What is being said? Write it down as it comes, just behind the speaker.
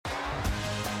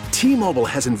T-Mobile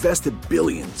has invested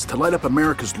billions to light up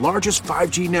America's largest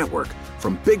 5G network,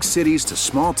 from big cities to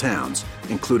small towns,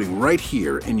 including right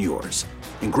here in yours.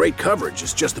 And great coverage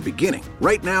is just the beginning.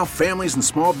 Right now, families and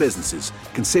small businesses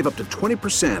can save up to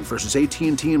 20% versus AT&T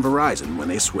and Verizon when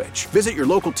they switch. Visit your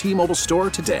local T-Mobile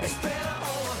store today.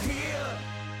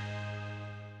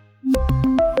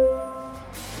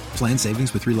 Plan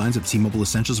savings with 3 lines of T-Mobile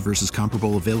Essentials versus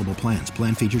comparable available plans.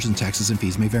 Plan features and taxes and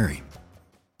fees may vary.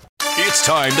 It's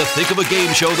time to think of a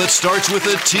game show that starts with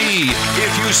a T.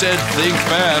 If you said think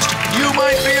fast, you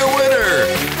might be a winner.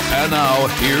 And now,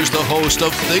 here's the host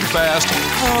of Think Fast,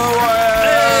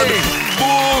 Brad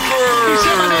Booker. He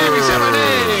said my name. He said my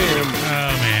name.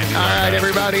 Oh, man. All right,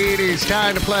 everybody, it is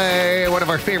time to play one of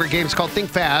our favorite games called Think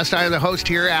Fast. I am the host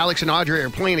here. Alex and Audrey are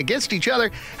playing against each other.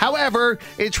 However,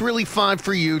 it's really fun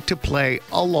for you to play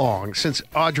along. Since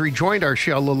Audrey joined our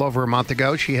show a little over a month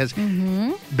ago, she has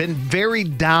been very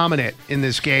dominant in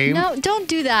this game. No, don't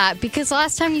do that, because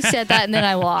last time you said that and then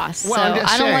I lost. Well, so I'm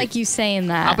just I don't saying, like you saying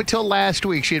that. Up until last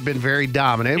week, she had been very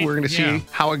dominant. We're going to see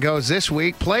how it goes this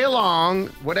week. Play along.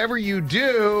 Whatever you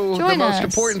do, Join the most us.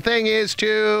 important thing is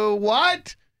to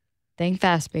what? Think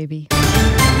fast, baby.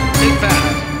 Think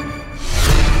fast.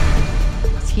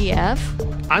 TF?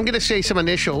 I'm going to say some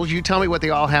initials. You tell me what they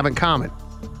all have in common.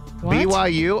 What?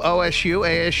 BYU, OSU,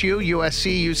 ASU,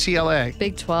 USC, UCLA.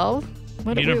 Big 12?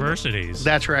 What Universities.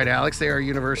 That's right, Alex. They are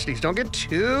universities. Don't get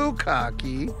too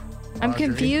cocky. I'm Audrey.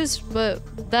 confused,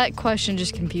 but that question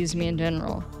just confused me in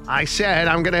general. I said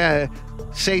I'm going to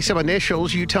say some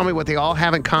initials. You tell me what they all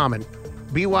have in common.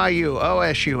 BYU,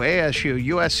 OSU, ASU,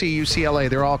 USC, UCLA.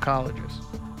 They're all colleges.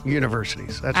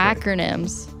 Universities. That's right.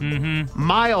 Acronyms.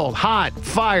 Mild, hot,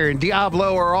 fire, and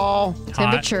Diablo are all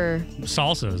Temperature.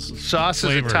 Salsas. sauces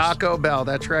at Flavors. Taco Bell.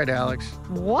 That's right, Alex.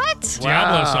 What?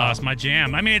 Diablo Wow. sauce, my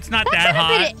jam. I mean, it's not That that could have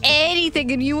hot. been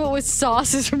anything, and you went with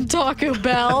sauces from Taco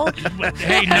Bell.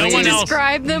 Hey, no Did one you else.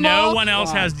 describe them no all? one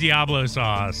else has Diablo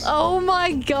sauce. Oh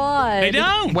my God. They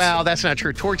don't. Well, that's not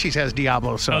true. Torchy's has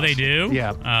Diablo sauce. Oh, they do?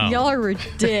 Yeah. Oh. Y'all are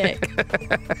ridiculous.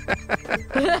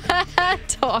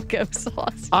 Taco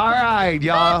sauce. All right,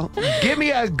 y'all. Give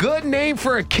me a good name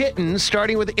for a kitten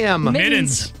starting with M.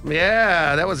 Mittens.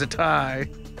 Yeah, that was a tie.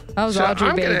 That was So Audrey,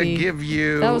 I'm going to baby. give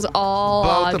you That was all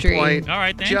both Audrey. a point. All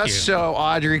right, thank just you. so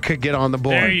Audrey could get on the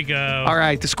board. There you go. All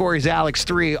right, the score is Alex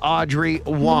 3, Audrey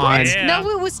 1. What? Yeah. No,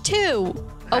 it was 2.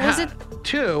 Oh, was it?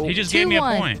 2. He just gave me a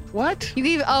 2-1. point. What?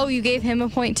 You gave him a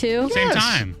point too? Same Yes.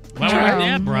 time. Well, right.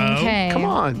 yeah, bro. Okay. Come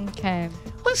on. Okay.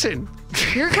 Listen.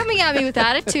 You're coming at me with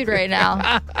attitude right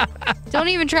now. Don't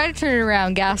even try to turn it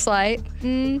around, gaslight.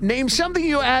 Name something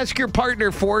you ask your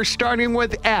partner for starting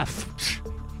with F.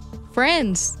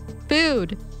 Friends.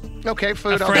 Food. Okay,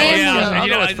 food. A I'll go friend, with, Family. I'll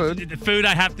you go know, with food. Food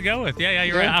I have to go with. Yeah,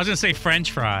 you're Yeah. right. I was going to say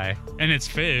French fry, and it's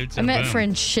food. So I meant boom.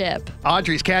 friendship.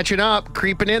 Audrey's catching up,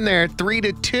 creeping in there.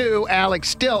 3-2. Alex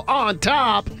still on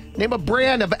top. Name a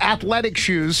brand of athletic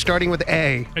shoes starting with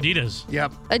A. Adidas.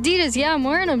 Yep. Adidas, yeah, I'm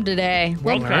wearing them today.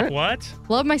 World All Cup, right. what?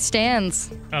 Love my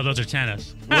stands. Oh, those are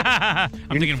tennis. I'm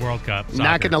thinking World Cup. Not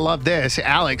soccer. going to love this.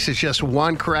 Alex is just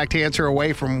one correct answer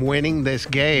away from winning this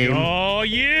game. Oh,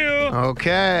 you.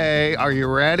 Okay, are you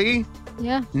ready?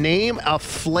 Yeah. Name a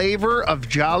flavor of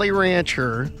Jolly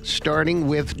Rancher starting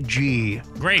with G.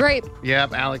 Grape.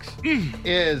 Yep, Alex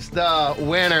is the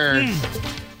winner.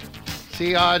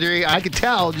 See, Audrey, I could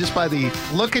tell just by the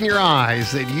look in your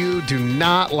eyes that you do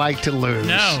not like to lose.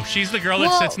 No, she's the girl that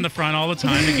Well- sits in the front all the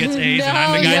time and gets A's, and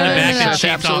I'm the No, guy in the no, back no, that no. cheats That's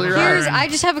off absolutely of right. her. Here's, I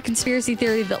just have a conspiracy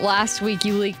theory that last week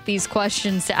you leaked these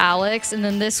questions to Alex, and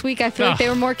then this week I feel like Ugh. they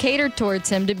were more catered towards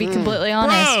him, to be completely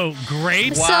honest. Bro,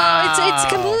 great. So it's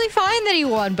completely fine that he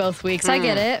won both weeks. I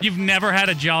get it. You've never had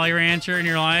a Jolly Rancher in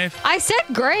your life? I said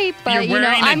grape, but You're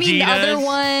wearing I mean the other Adidas?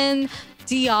 one,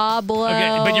 Diablo.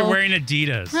 Okay, but you're wearing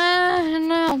Adidas.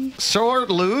 No. Sore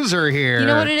loser here. You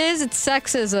know what it is? It's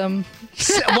sexism.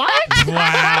 What?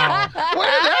 Wow.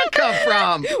 Where did that come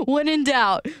from? When in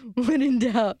doubt. When in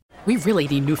doubt. We really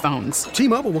need new phones.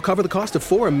 T-Mobile will cover the cost of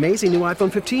 4 amazing new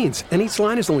iPhone 15s, and each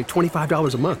line is only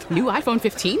 $25 a month. New iPhone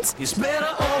 15s?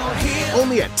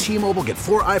 Only at T-Mobile, get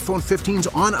 4 iPhone 15s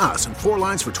on us and 4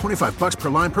 lines for $25 per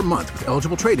line per month with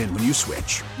eligible trade-in when you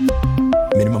switch.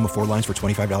 Minimum of 4 lines for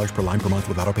 $25 per line per month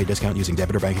with autopay discount using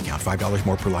debit or bank account. $5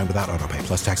 more per line without autopay,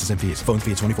 plus taxes and fees. Phone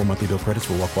fee at 24 monthly bill credits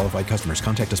for well-qualified customers.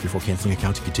 Contact us before canceling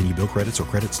account to continue bill credits or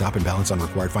credit stop and balance on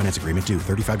required finance agreement due.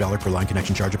 $35 per line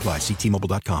connection charge applies. See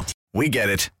T-Mobile.com. We get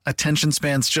it. Attention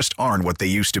spans just aren't what they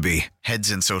used to be.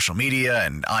 Heads in social media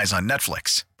and eyes on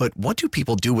Netflix. But what do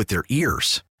people do with their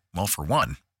ears? Well, for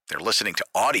one, they're listening to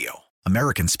audio.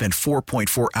 Americans spend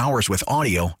 4.4 hours with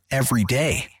audio every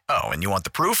day. Oh, and you want the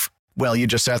proof? Well, you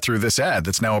just sat through this ad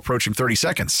that's now approaching 30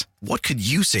 seconds. What could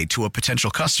you say to a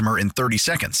potential customer in 30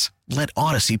 seconds? Let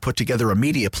Odyssey put together a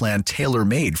media plan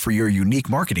tailor-made for your unique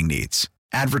marketing needs.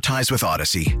 Advertise with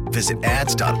Odyssey. Visit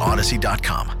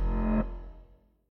ads.odyssey.com.